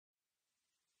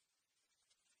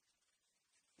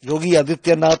Yogi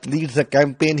Adityanath leads a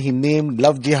campaign he named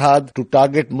Love Jihad to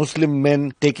target Muslim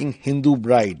men taking Hindu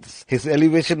brides. His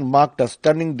elevation marked a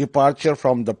stunning departure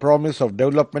from the promise of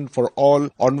development for all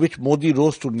on which Modi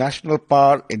rose to national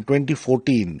power in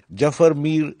 2014. Jafar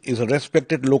Mir is a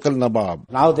respected local Nawab.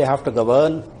 Now they have to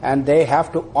govern and they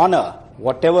have to honor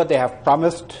whatever they have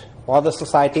promised for the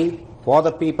society, for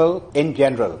the people in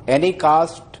general. Any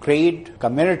caste, creed,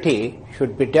 community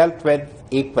should be dealt with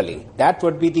equally. That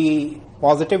would be the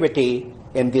positivity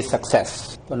in the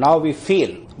success. So now we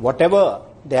feel whatever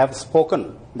they have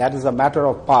spoken, that is a matter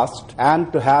of past,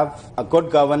 and to have a good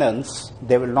governance,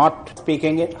 they will not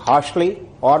speaking it harshly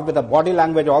or with a body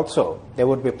language also. They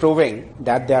would be proving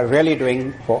that they are really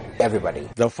doing for everybody.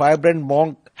 The firebrand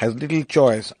monk has little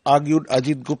choice, argued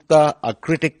Ajit Gupta, a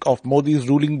critic of Modi's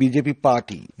ruling BJP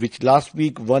party, which last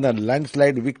week won a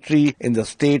landslide victory in the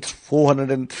state's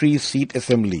 403-seat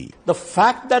assembly. The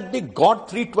fact that they got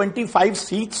 325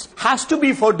 seats has to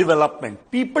be for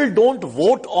development. People don't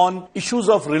vote on issues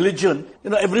of religion.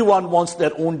 Everyone wants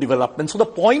their own development. So the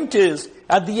point is,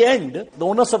 at the end, the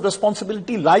onus of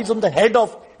responsibility lies on the head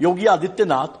of Yogi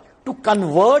Adityanath to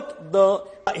convert the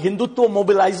Hindutva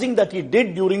mobilizing that he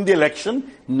did during the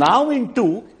election now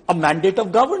into a mandate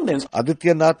of governance.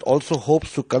 Adityanath also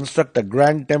hopes to construct a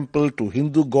grand temple to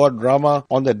Hindu god Rama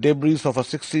on the debris of a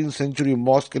 16th century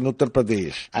mosque in Uttar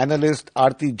Pradesh. Analyst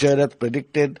Aarti Jairath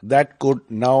predicted that could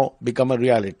now become a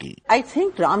reality. I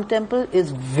think Ram Temple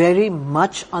is very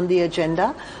much on the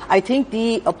agenda. I think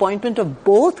the appointment of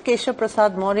both Keshav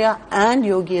Prasad Maurya and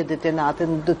Yogi Adityanath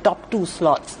in the top two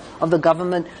slots of the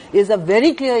government is a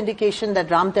very clear indication that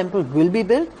Ram Temple will be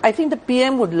built. I think the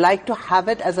PM would like to have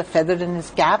it as a feather in his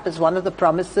cap, as one of the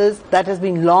promises that has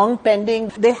been long pending.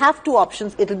 They have two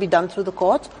options. It will be done through the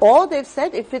courts, or they've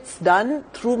said if it's done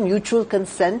through mutual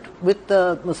consent with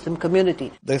the Muslim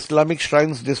community. The Islamic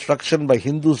shrine's destruction by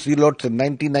Hindu zealots in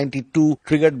 1992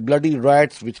 triggered bloody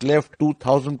riots which left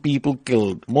 2,000 people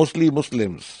killed, mostly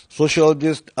Muslims.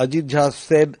 Sociologist Ajit Jha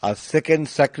said a second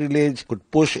sacrilege could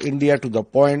push India to the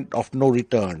point of no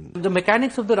return. The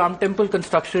mechanics of the Ram Temple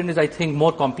construction is, I think,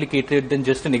 more complicated than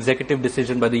just an executive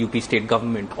decision by the UP state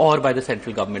government or by the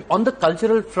central government. On the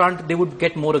cultural front, they would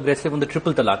get more aggressive on the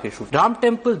triple talaq issue. Ram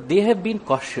Temple, they have been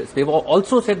cautious. They've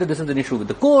also said that this is an issue with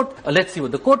the court. Let's see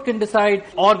what the court can decide,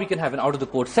 or we can have an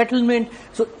out-of-the-court settlement.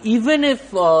 So even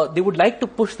if they would like to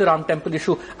push the Ram Temple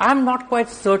issue, I'm not quite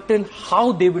certain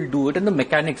how they will do it and the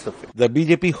mechanics of it. The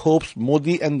BJP hopes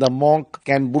Modi and the monk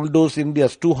can bulldoze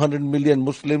India's 200 million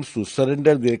Muslims to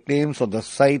surrender their claims on the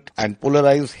site and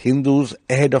polarize Hindus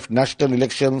ahead of national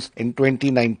elections in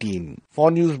 2019.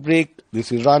 For Newsbreak,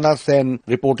 this is Rana Sen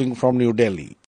reporting from New Delhi.